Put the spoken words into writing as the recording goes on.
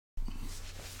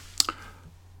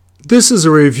This is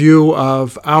a review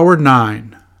of Hour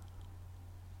 9.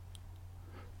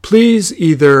 Please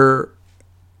either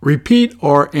repeat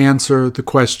or answer the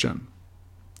question.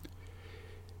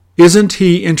 Isn't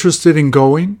he interested in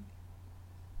going?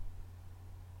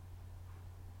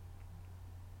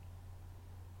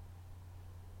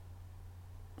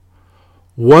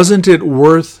 Wasn't it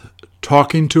worth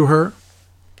talking to her?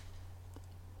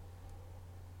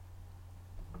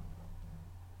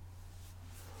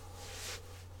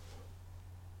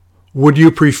 Would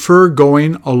you prefer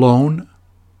going alone?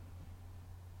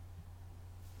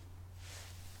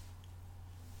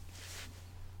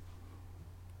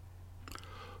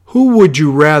 Who would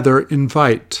you rather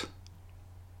invite?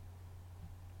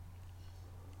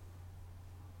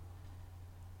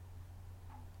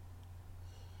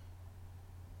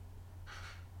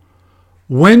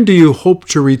 When do you hope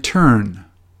to return?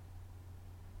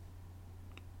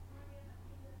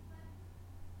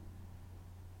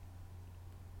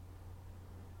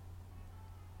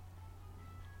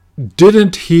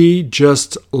 Didn't he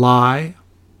just lie?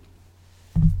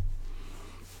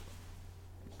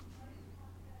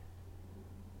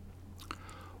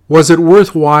 Was it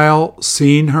worthwhile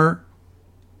seeing her?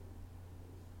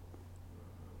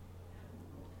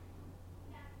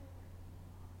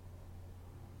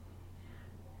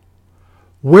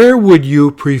 Where would you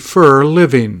prefer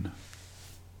living?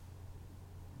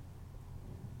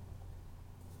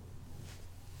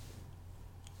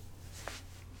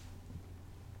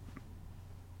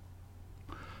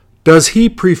 Does he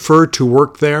prefer to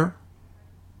work there?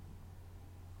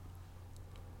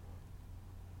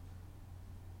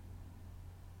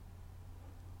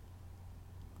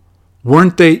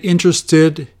 Weren't they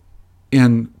interested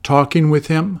in talking with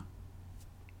him?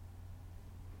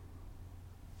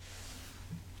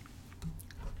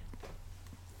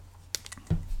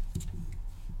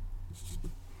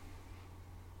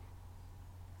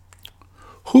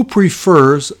 Who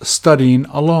prefers studying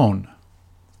alone?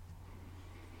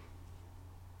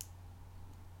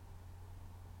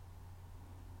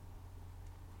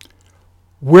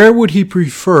 Where would he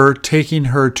prefer taking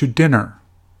her to dinner?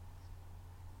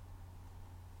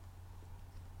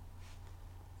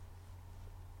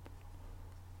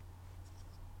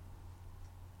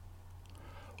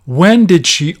 When did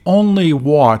she only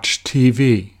watch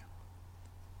TV?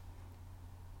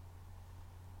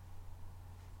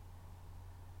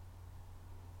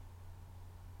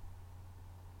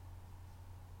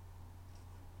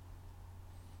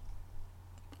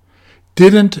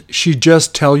 Didn't she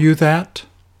just tell you that?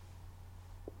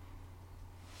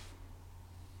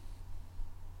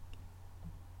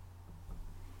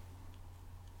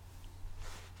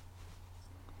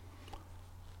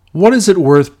 What is it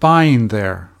worth buying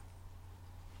there?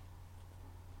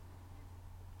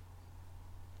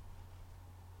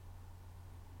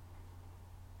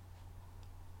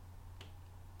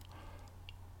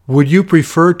 Would you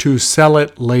prefer to sell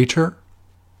it later?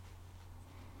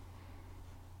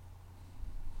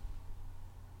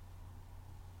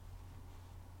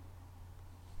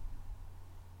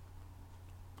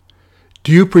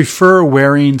 Do you prefer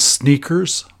wearing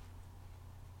sneakers?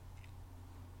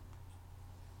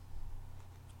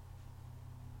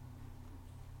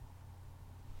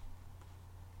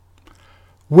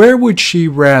 Where would she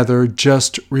rather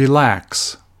just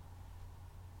relax?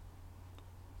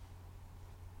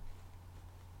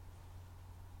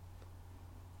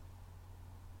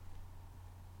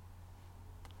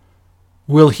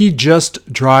 Will he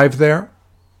just drive there?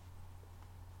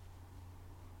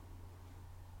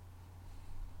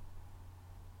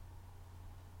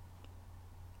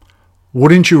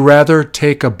 Wouldn't you rather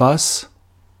take a bus?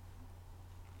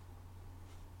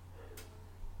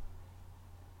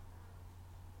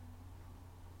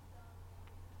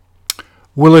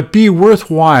 Will it be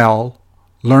worthwhile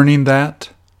learning that?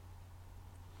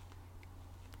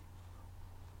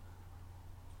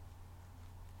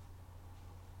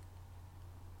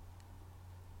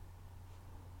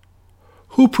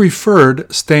 Who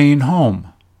preferred staying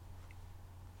home?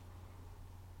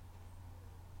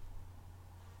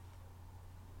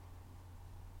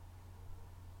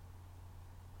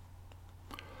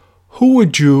 Who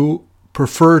would you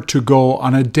prefer to go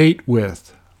on a date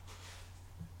with?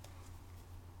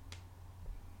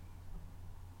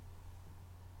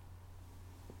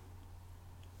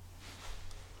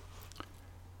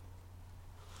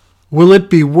 Will it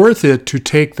be worth it to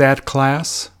take that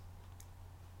class?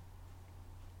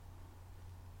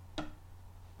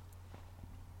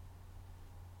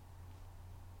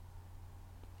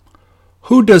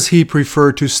 Who does he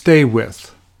prefer to stay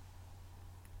with?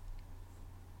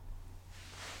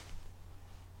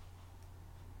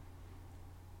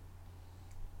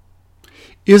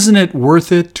 Isn't it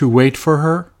worth it to wait for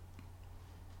her?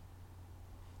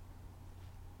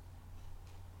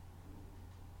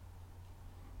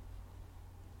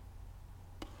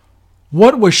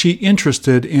 What was she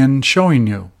interested in showing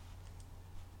you?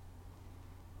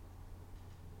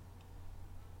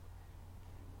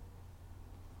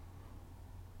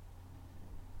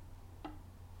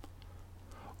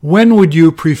 When would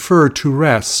you prefer to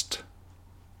rest?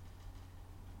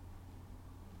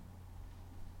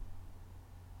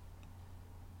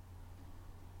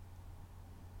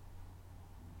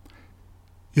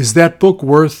 Is that book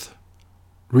worth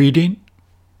reading?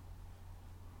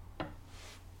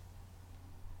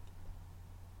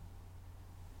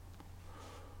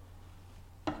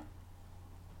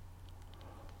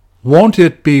 Won't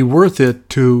it be worth it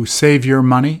to save your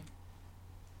money?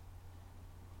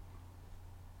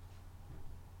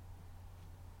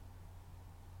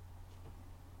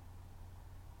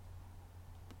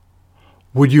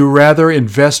 Would you rather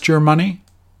invest your money?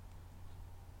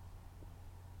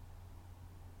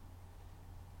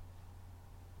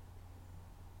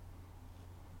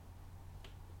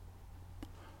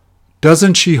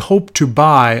 Doesn't she hope to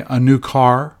buy a new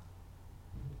car?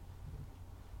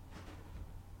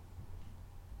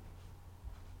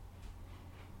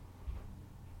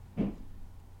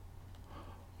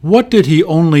 What did he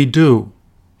only do?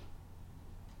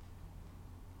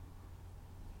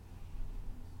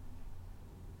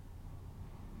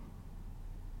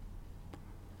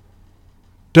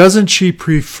 Doesn't she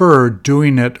prefer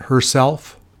doing it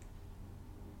herself?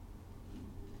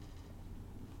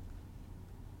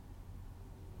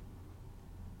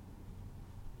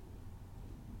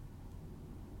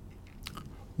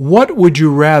 What would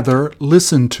you rather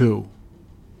listen to?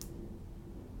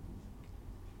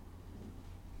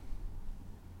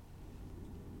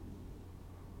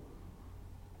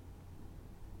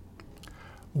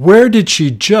 Where did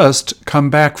she just come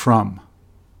back from?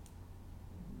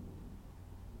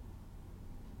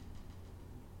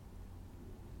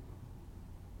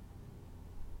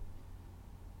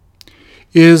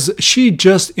 Is she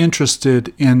just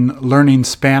interested in learning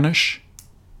Spanish?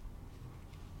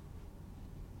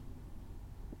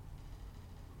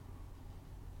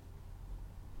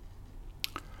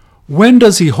 When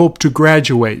does he hope to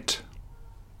graduate?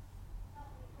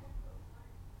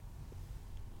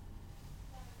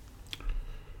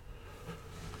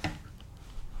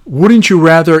 Wouldn't you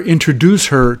rather introduce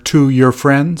her to your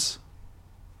friends?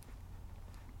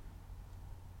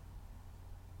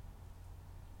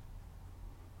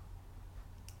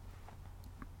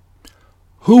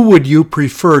 Who would you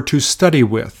prefer to study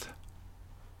with?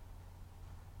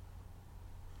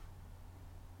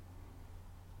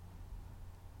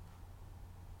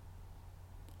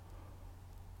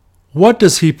 What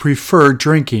does he prefer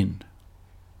drinking?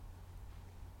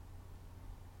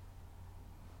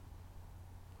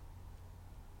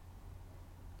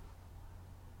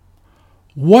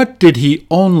 What did he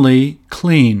only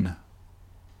clean?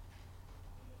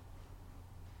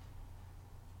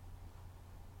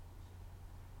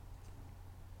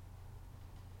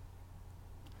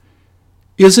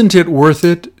 Isn't it worth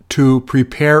it to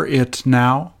prepare it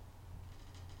now?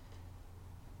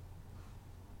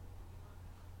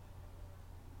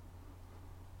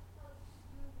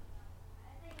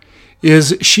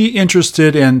 Is she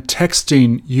interested in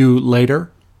texting you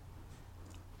later?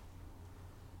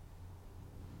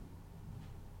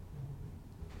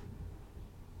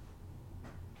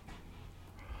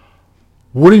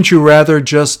 Wouldn't you rather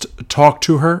just talk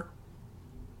to her?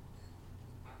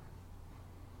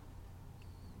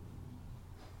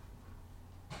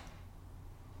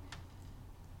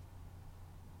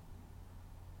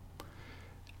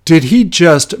 Did he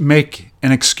just make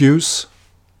an excuse?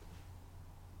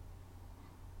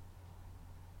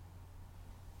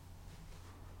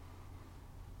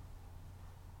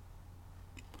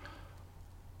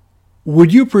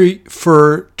 Would you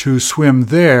prefer to swim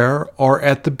there or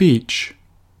at the beach?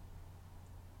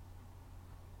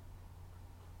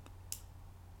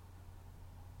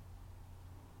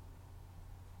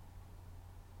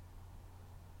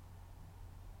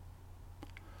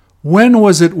 When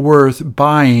was it worth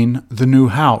buying the new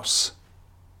house?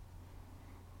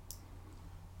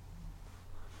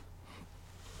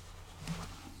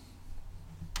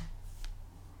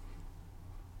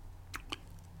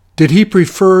 Did he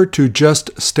prefer to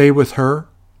just stay with her?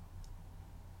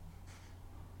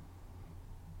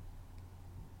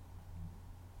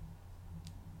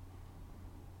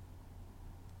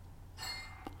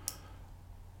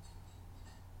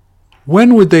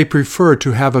 When would they prefer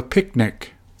to have a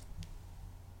picnic?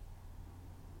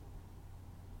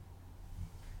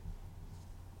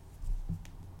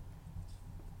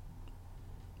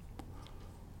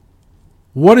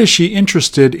 What is she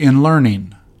interested in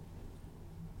learning?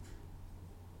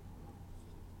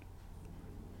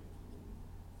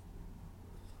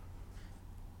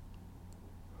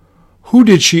 Who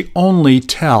did she only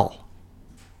tell?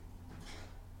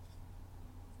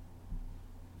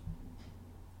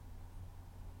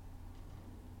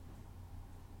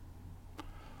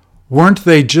 Weren't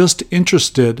they just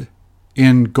interested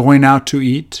in going out to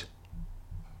eat?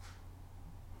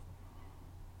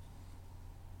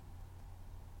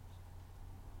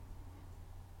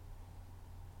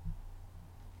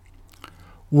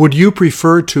 Would you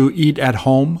prefer to eat at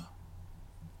home?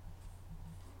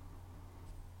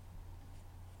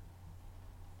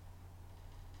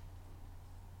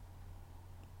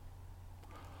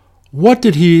 What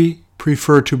did he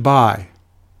prefer to buy?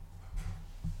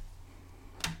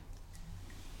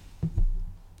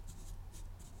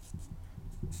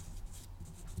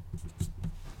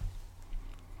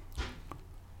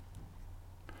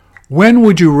 When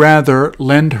would you rather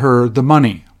lend her the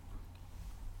money?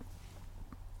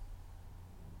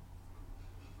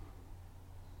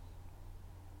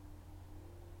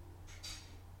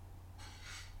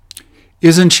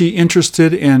 Isn't she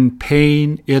interested in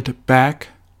paying it back?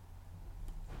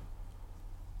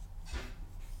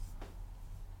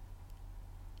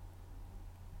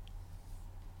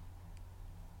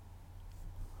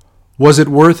 Was it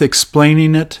worth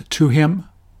explaining it to him?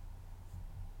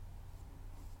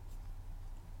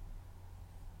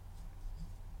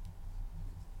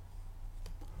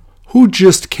 Who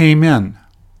just came in?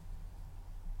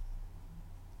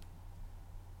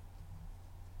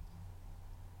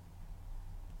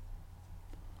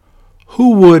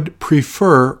 Who would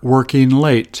prefer working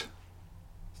late?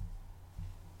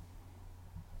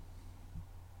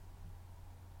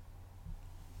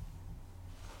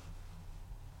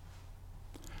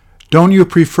 Don't you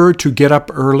prefer to get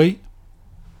up early?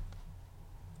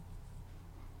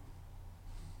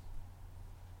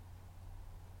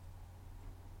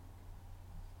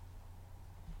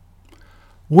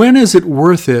 When is it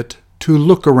worth it to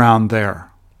look around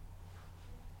there?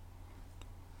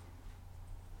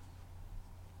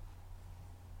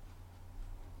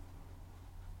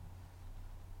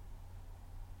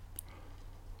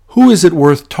 Who is it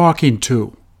worth talking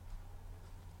to?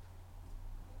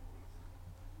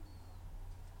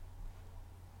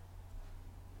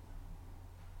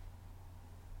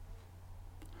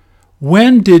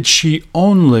 When did she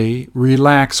only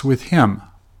relax with him?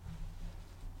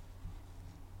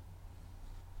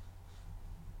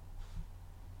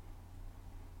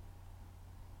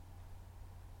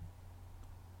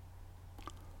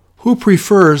 Who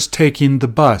prefers taking the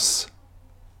bus?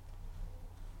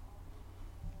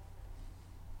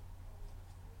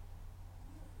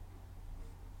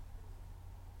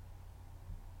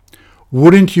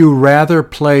 Wouldn't you rather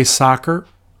play soccer?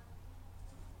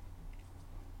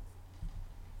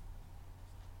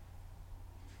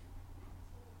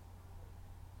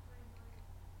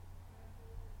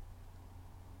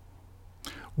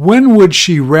 When would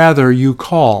she rather you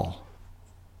call?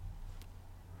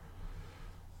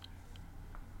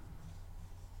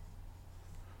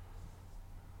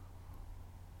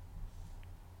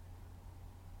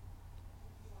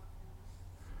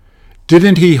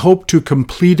 Didn't he hope to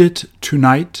complete it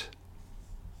tonight?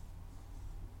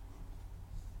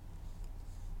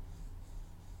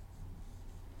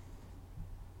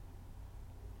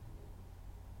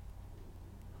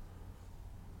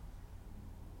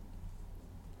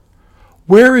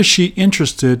 Where is she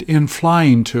interested in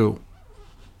flying to?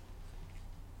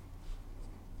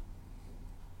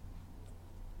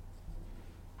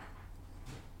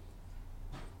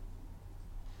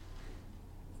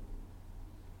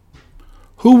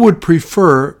 Who would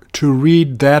prefer to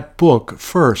read that book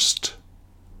first?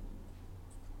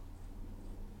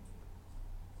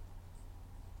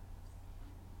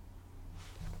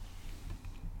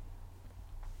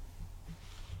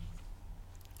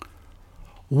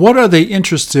 What are they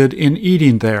interested in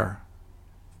eating there?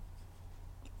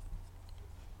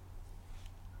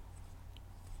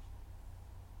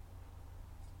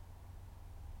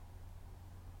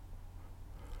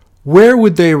 Where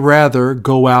would they rather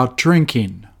go out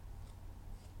drinking?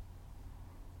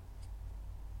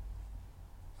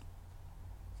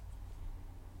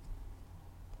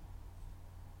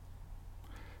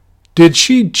 Did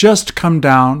she just come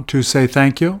down to say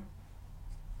thank you?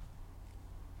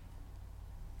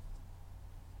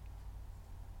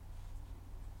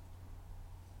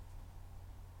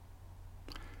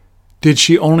 Did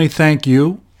she only thank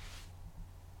you?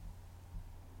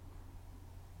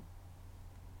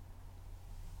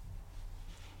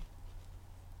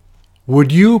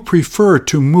 Would you prefer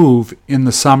to move in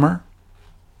the summer?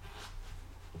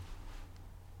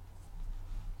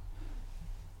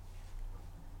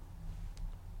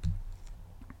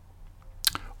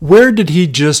 Where did he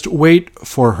just wait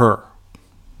for her?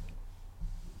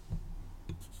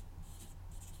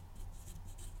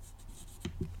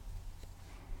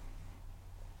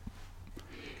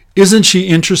 Isn't she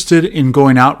interested in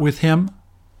going out with him?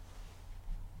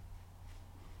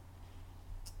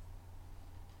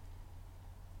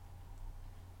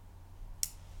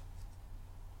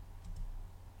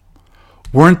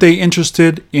 Weren't they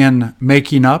interested in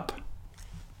making up?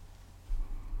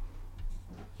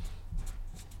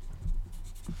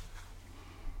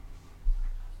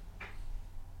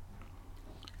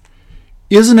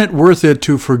 Isn't it worth it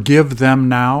to forgive them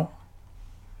now?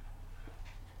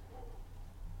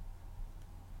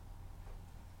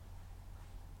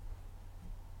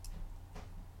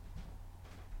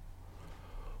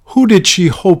 Who did she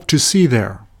hope to see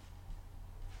there?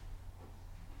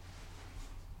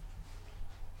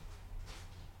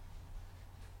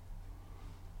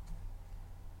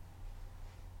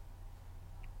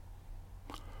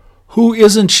 Who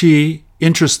isn't she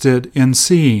interested in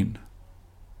seeing?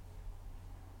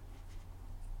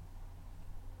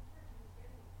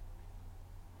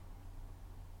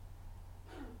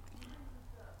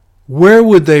 Where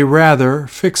would they rather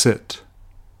fix it?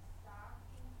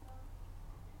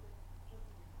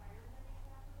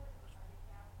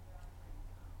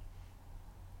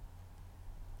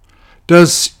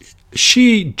 Does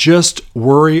she just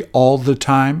worry all the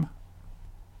time?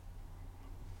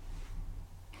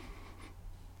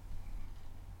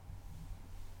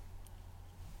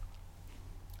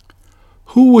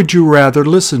 Who would you rather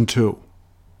listen to?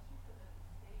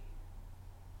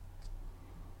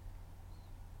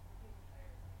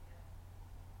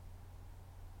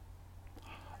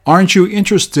 Aren't you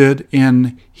interested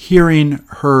in hearing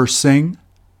her sing?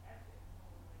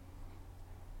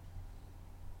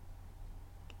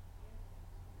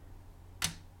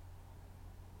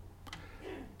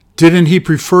 Didn't he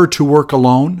prefer to work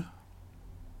alone?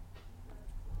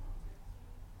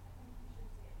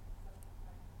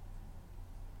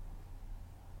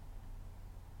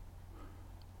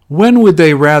 When would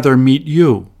they rather meet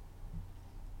you?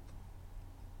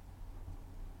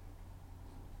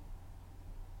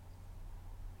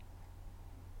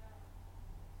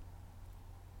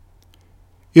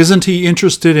 Isn't he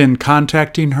interested in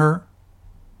contacting her?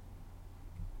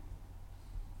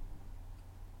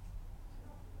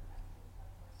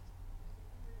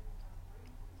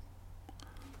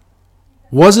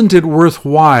 Wasn't it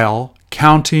worthwhile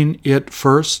counting it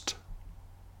first?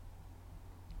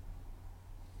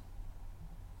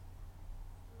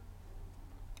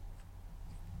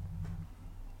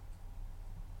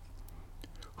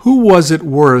 Who was it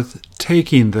worth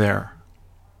taking there?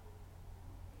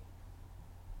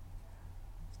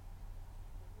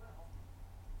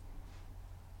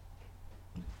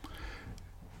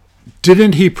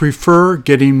 Didn't he prefer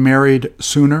getting married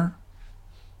sooner?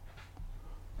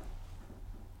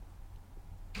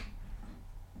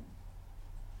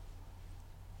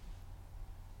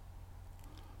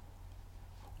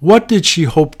 What did she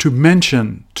hope to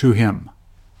mention to him?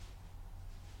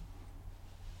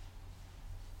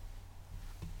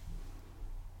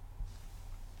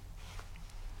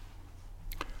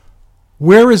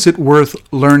 Where is it worth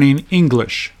learning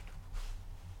English?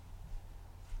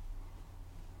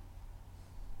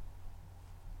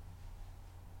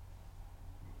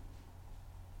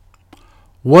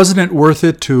 Wasn't it worth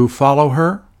it to follow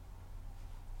her?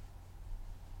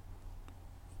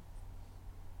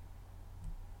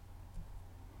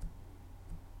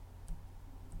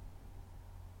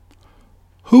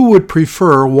 Who would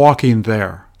prefer walking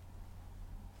there?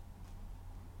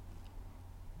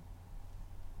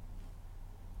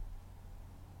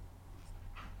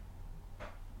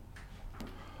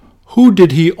 Who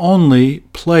did he only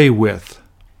play with?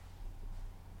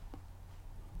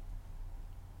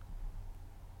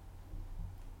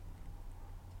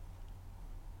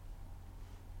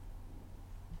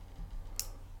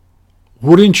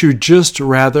 Wouldn't you just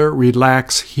rather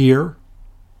relax here?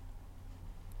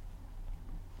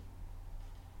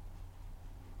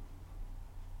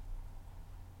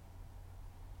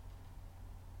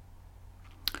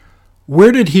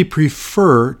 Where did he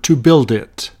prefer to build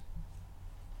it?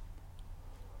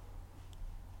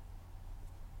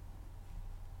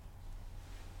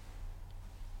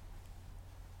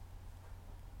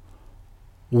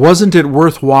 Wasn't it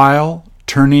worthwhile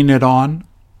turning it on?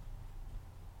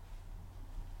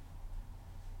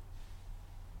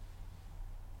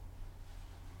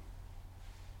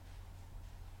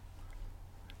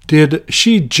 Did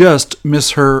she just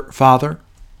miss her father?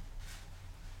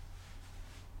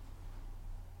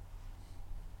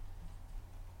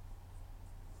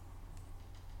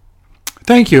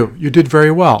 Thank you. You did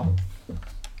very well.